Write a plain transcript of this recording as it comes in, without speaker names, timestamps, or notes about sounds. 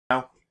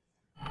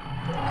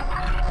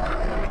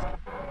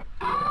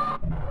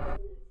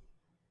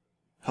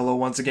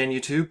once again,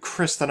 YouTube.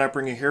 Chris the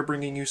Nightbringer here,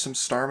 bringing you some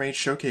StarMade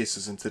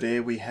showcases, and today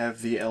we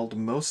have the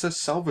Eldmosa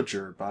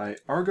Salvager by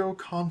Argo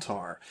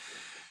Contar.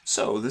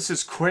 So, this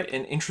is quite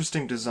an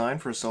interesting design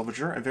for a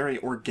Salvager, a very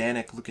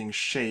organic-looking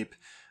shape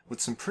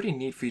with some pretty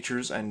neat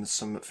features and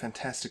some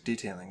fantastic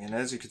detailing. And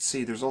as you can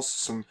see, there's also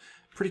some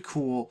pretty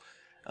cool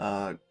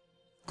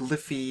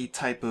glyphy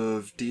type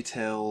of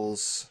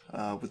details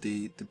with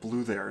the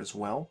blue there as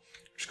well,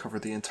 which cover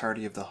the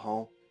entirety of the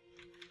hull.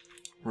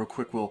 Real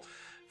quick, we'll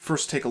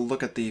first take a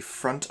look at the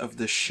front of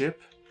the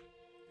ship.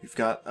 We've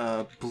got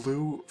a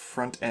blue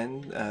front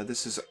end.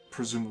 This is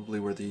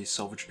presumably where the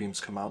salvage beams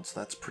come out, so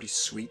that's pretty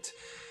sweet.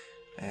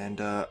 And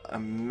a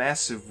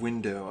massive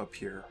window up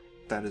here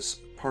that is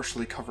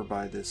partially covered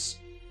by this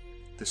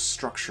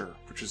structure,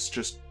 which is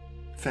just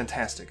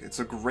fantastic. It's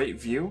a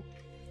great view,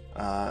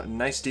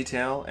 nice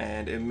detail,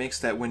 and it makes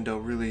that window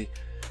really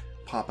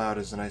pop out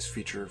as a nice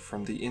feature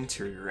from the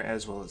interior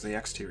as well as the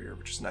exterior,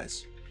 which is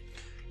nice.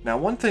 Now,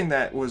 one thing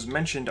that was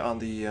mentioned on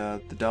the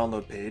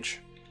download page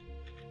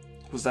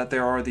was that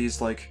there are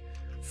these like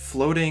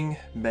floating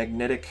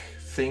magnetic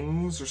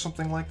things or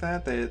something like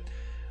that that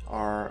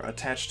are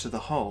attached to the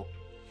hull.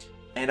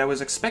 And I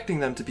was expecting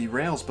them to be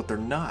rails, but they're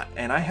not.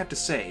 And I have to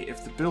say,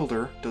 if the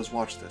builder does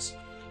watch this,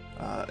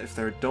 if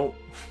they don't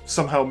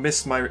somehow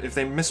miss my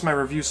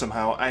review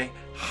somehow, I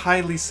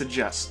highly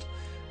suggest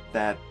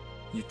that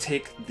you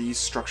take these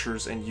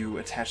structures and you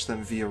attach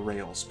them via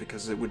rails,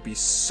 because it would be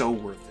so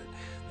worth it.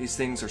 These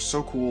things are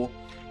so cool,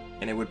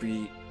 and it would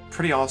be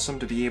pretty awesome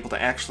to be able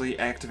to actually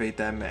activate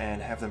them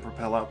and have them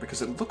propel out,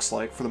 because it looks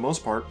like, for the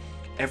most part,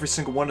 every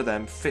single one of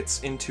them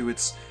fits into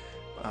its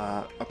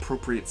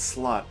appropriate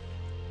slot,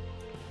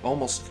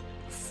 almost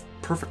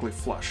perfectly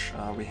flush.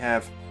 We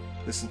have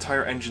this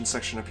entire engine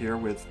section up here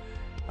with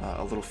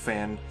a little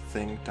fan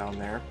thing down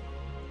there,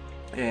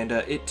 and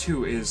it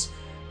too is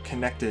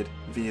connected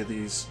via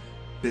these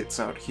bits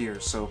out here,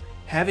 so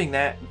having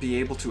that be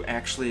able to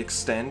actually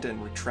extend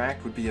and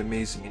retract would be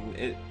amazing,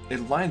 and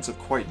it lines up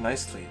quite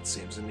nicely, it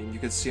seems. I mean, you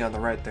can see on the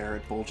right there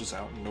it bulges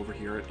out, and over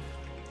here it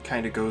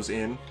kind of goes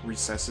in,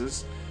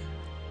 recesses.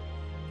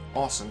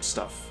 Awesome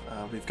stuff.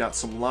 We've got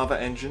some lava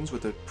engines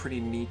with a pretty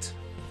neat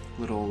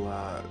little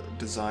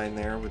design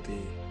there with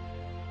the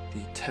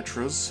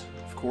tetras,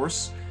 of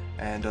course,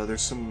 and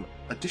there's some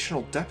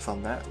additional depth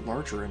on that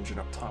larger engine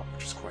up top,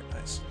 which is quite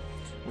nice.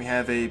 We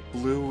have a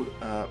blue,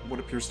 what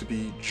appears to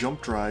be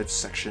jump drive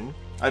section.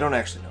 I don't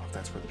actually know if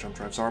that's where the jump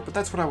drives are, but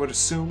that's what I would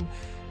assume.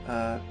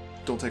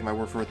 Don't take my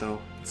word for it,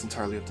 though. It's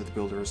entirely up to the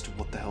builder as to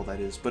what the hell that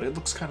is, but it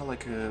looks kind of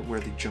like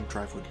where the jump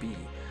drive would be.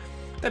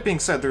 That being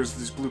said, there's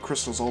these blue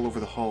crystals all over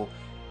the hull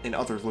in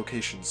other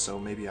locations, so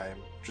maybe I am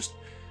just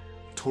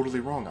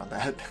totally wrong on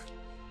that.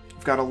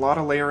 We've got a lot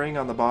of layering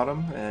on the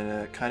bottom,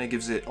 and it kind of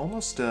gives it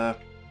almost a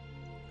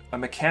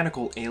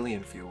mechanical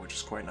alien feel, which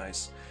is quite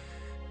nice.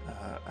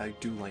 I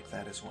do like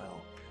that as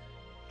well.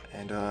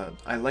 And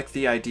I like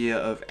the idea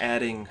of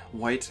adding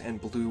white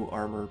and blue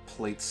armor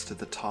plates to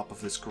the top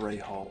of this gray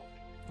hull.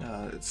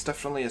 It's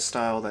definitely a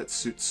style that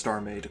suits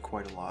StarMade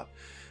quite a lot.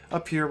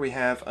 Up here we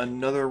have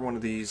another one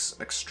of these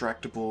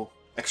retractable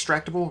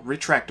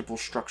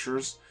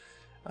structures.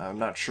 I'm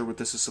not sure what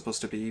this is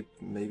supposed to be.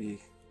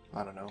 Maybe,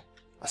 I don't know,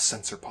 a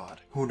sensor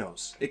pod. Who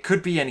knows? It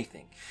could be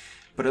anything,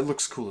 but it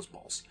looks cool as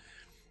balls.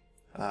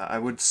 I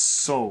would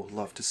so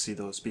love to see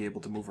those be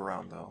able to move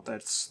around, though.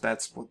 That's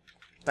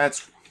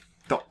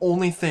the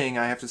only thing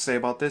I have to say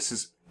about this,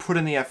 is put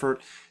in the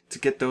effort to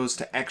get those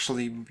to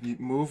actually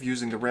move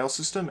using the rail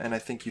system, and I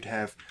think you'd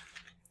have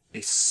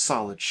a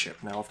solid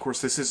ship. Now, of course,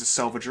 this is a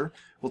salvager.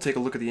 We'll take a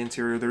look at the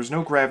interior. There's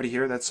no gravity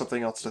here. That's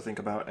something else to think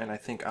about, and I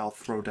think I'll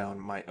throw down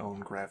my own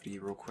gravity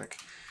real quick,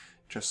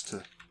 just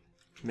to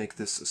make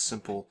this a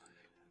simple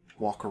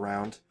walk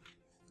around.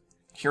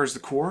 Here's the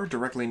core,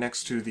 directly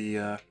next to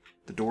the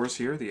doors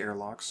here, the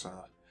airlocks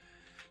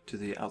to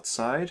the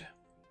outside.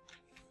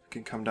 We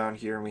can come down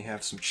here and we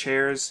have some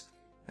chairs,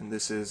 and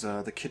this is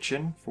the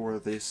kitchen for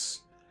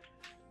this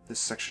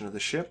section of the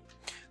ship.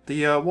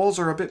 The walls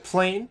are a bit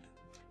plain.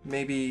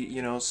 Maybe,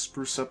 you know,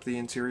 spruce up the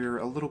interior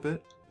a little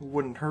bit.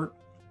 Wouldn't hurt.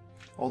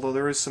 Although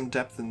there is some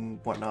depth and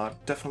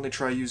whatnot. Definitely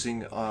try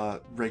using a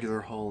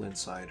regular hull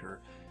inside, or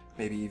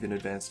maybe even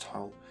advanced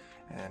hull,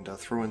 and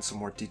throw in some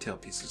more detail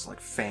pieces like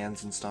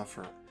fans and stuff,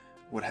 or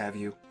what have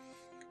you.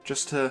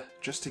 Just to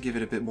give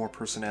it a bit more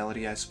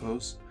personality, I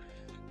suppose.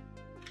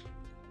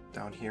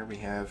 Down here we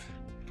have,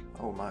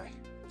 oh my,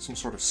 some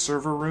sort of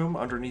server room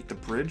underneath the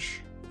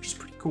bridge, which is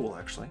pretty cool,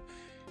 actually.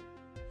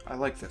 I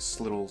like this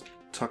little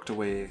tucked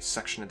away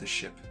section of the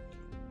ship.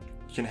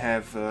 You can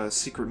have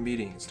secret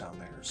meetings down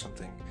there or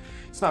something.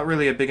 It's not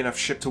really a big enough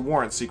ship to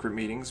warrant secret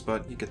meetings,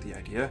 but you get the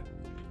idea.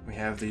 We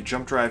have the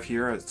jump drive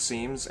here, it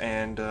seems,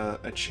 and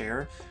a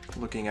chair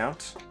looking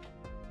out.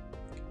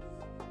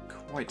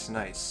 Quite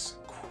nice.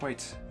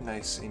 Quite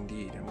nice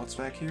indeed. And what's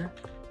back here?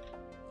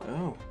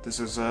 Oh, this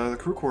is the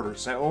crew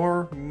quarters,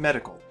 or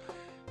medical.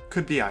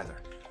 Could be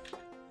either.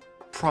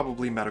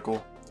 Probably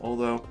medical.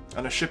 Although,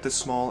 on a ship this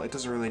small, it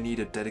doesn't really need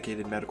a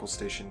dedicated medical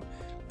station.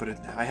 But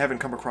I haven't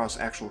come across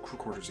actual crew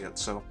quarters yet,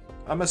 so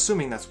I'm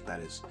assuming that's what that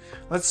is.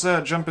 Let's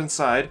jump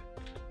inside,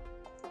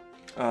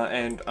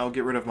 and I'll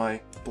get rid of my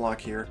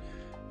block here,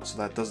 so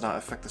that does not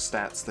affect the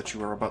stats that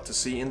you are about to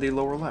see in the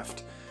lower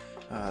left.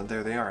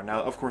 There they are.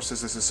 Now, of course,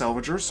 this is a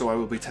salvager, so I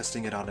will be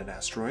testing it on an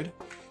asteroid.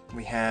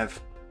 We have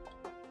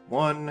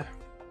one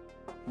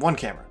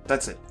camera.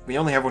 That's it. We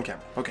only have one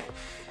camera. Okay.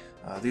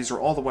 These are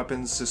all the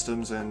weapons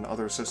systems and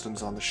other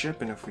systems on the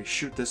ship, and if we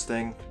shoot this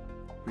thing,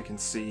 we can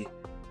see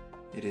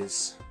it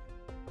is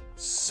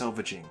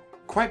salvaging.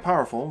 Quite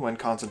powerful when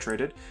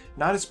concentrated.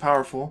 Not as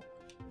powerful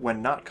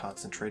when not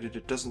concentrated.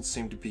 It doesn't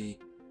seem to be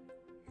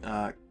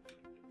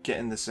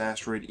getting this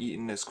asteroid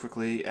eaten as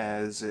quickly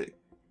as it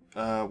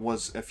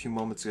was a few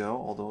moments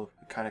ago, although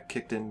it kind of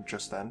kicked in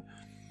just then.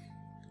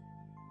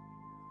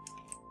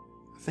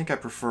 I think I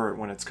prefer it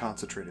when it's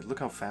concentrated. Look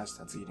how fast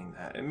that's eating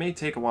that. It may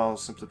take a while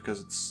simply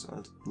because it's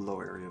a low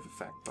area of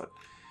effect, but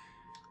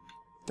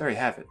there you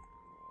have it.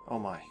 Oh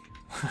my.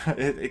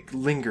 it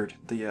lingered,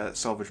 the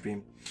salvage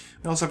beam.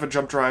 We also have a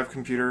jump drive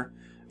computer,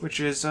 which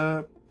is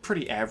a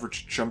pretty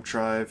average jump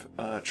drive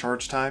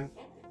charge time.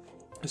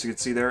 As you can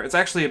see there, it's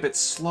actually a bit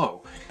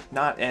slow.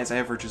 Not as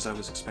average as I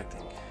was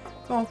expecting.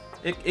 Well,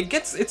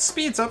 it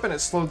speeds up and it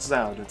slows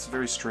down. It's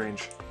very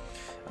strange.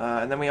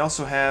 And then we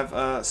also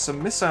have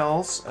some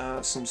missiles,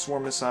 some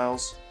swarm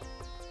missiles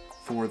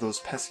for those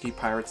pesky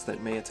pirates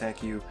that may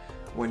attack you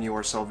when you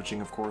are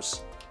salvaging, of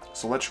course.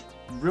 So let's,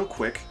 real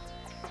quick,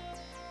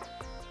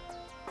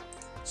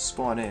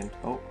 spawn in.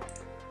 Oh,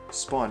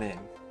 spawn in.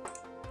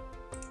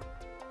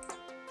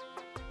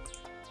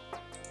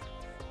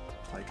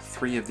 Like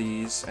 3 of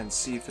these and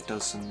see if it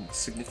does some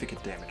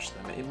significant damage to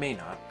them. It may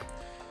not.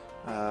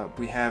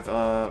 We have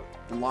a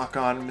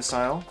lock-on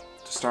missile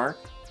to start.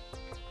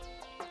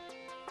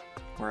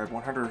 We're at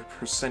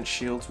 100%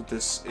 shields with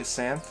this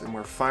Isanth, and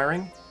we're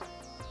firing.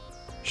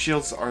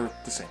 Shields are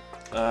the same.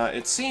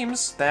 It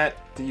seems that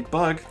the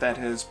bug that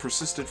has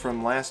persisted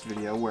from last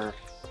video, where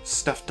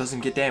stuff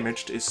doesn't get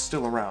damaged, is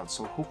still around,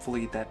 so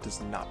hopefully that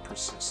does not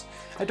persist.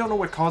 I don't know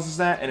what causes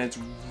that, and it's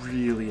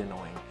really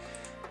annoying.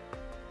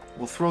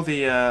 We'll throw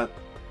the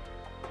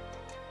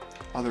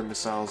other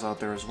missiles out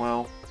there as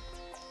well.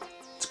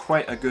 It's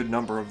quite a good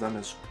number of them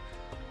as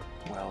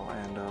well,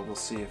 and we'll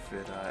see if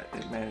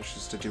it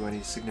manages to do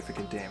any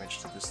significant damage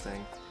to this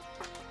thing.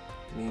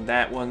 I mean,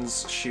 that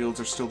one's shields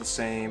are still the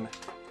same.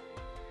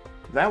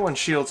 That one's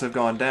shields have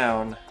gone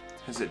down.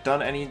 Has it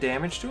done any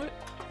damage to it?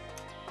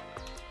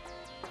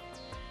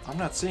 I'm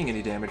not seeing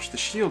any damage. The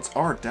shields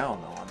are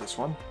down, though, on this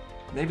one.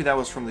 Maybe that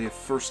was from the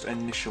first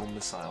initial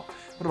missile.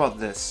 What about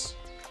this?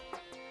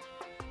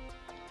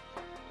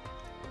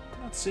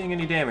 Not seeing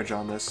any damage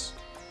on this.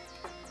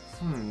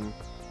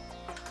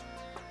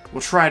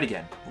 We'll try it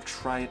again. We'll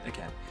try it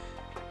again.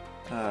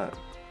 Oh,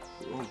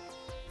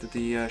 did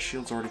the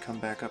shields already come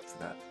back up for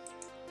that?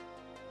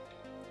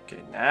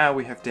 Okay, now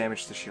we have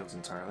damaged the shields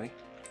entirely.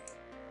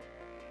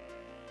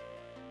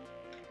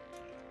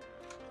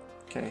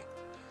 Okay,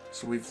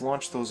 so we've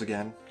launched those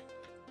again.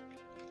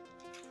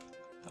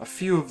 A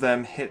few of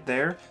them hit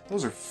there.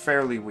 Those are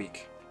fairly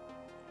weak.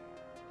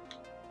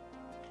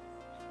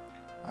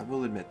 I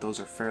will admit,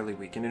 those are fairly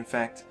weak, and in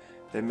fact,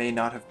 they may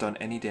not have done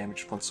any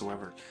damage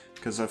whatsoever,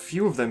 because a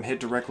few of them hit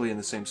directly in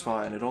the same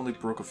spot, and it only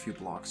broke a few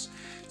blocks.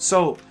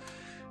 So,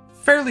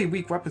 fairly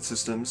weak weapon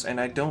systems, and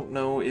I don't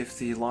know if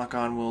the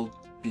lock-on will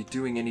be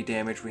doing any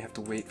damage. We have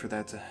to wait for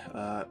that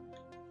to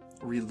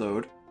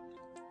reload.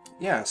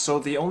 Yeah, so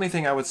the only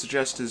thing I would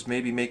suggest is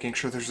maybe making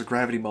sure there's a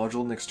gravity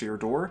module next to your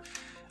door.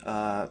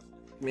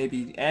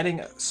 Maybe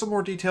adding some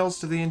more details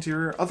to the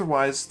interior.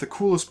 Otherwise, the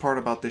coolest part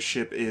about this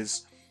ship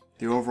is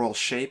the overall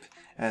shape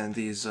and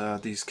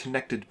these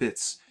connected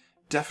bits.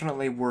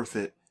 Definitely worth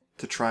it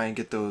to try and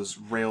get those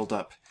railed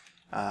up,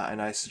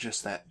 and I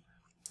suggest that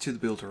to the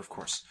builder, of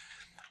course.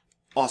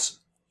 Awesome.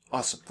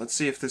 Awesome. Let's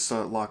see if this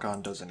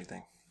lock-on does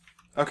anything.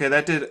 Okay,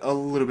 that did a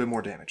little bit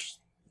more damage,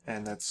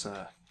 and that's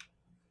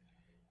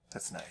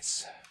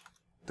nice.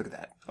 Look at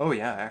that. Oh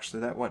yeah, actually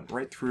that went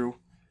right through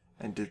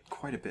and did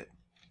quite a bit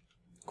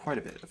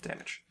of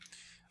damage.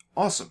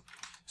 Awesome.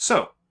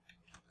 So,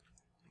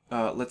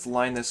 let's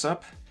line this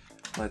up.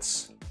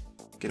 Let's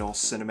get all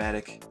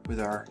cinematic with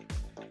our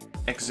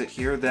exit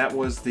here. That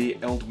was the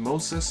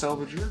Eldmosa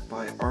Salvager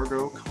by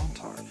Argo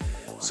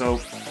Contar.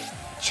 So,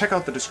 check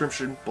out the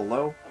description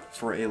below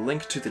for a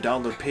link to the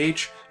download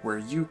page where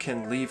you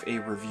can leave a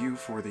review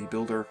for the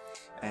builder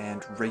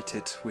and rate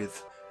it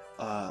with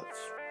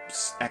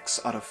X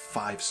out of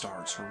 5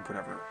 stars or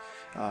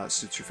whatever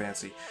suits your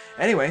fancy.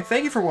 Anyway,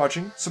 thank you for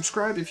watching.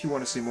 Subscribe if you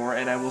want to see more,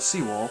 and I will see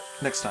you all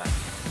next time.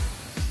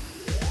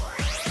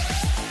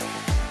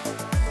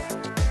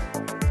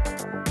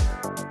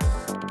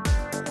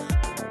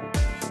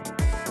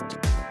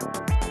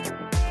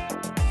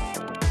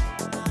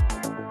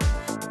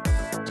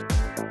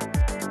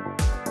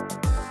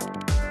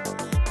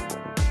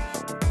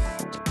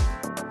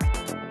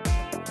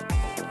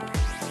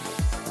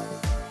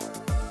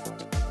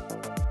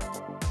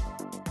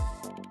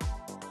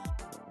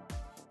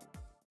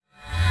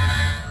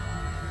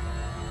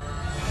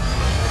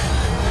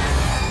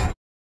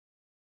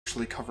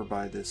 actually covered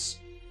by this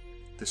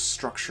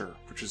structure,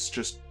 which is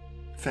just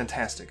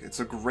fantastic. It's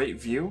a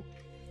great view,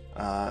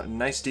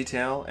 nice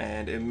detail,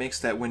 and it makes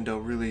that window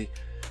really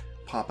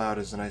pop out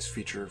as a nice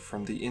feature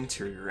from the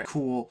interior.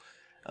 Cool,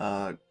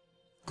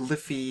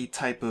 glyphy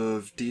type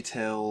of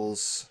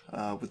details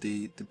with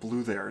the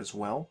blue there as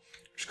well,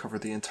 which cover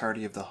the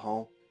entirety of the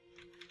hull.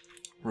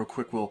 Real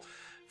quick, we'll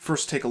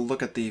first take a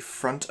look at the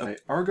front of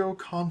Argo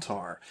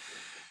Contar.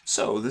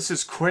 So this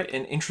is quite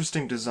an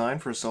interesting design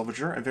for a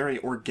salvager, a very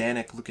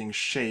organic looking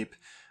shape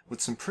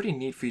with some pretty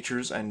neat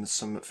features and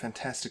some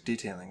fantastic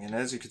detailing. And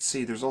as you can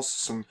see, there's also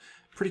some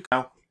pretty...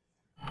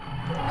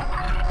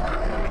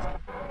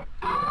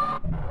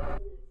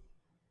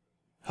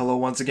 Hello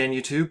once again,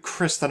 YouTube.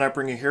 Chris the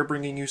Nightbringer here,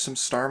 bringing you some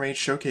StarMade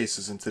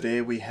showcases. And today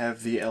we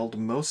have the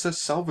Eldmosa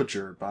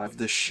Salvager by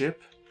the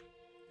ship.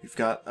 We've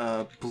got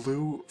a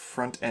blue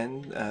front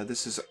end.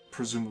 This is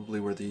presumably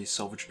where the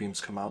salvage beams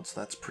come out, so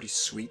that's pretty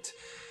sweet.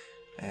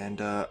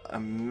 And a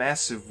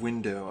massive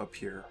window up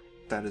here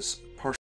that is partially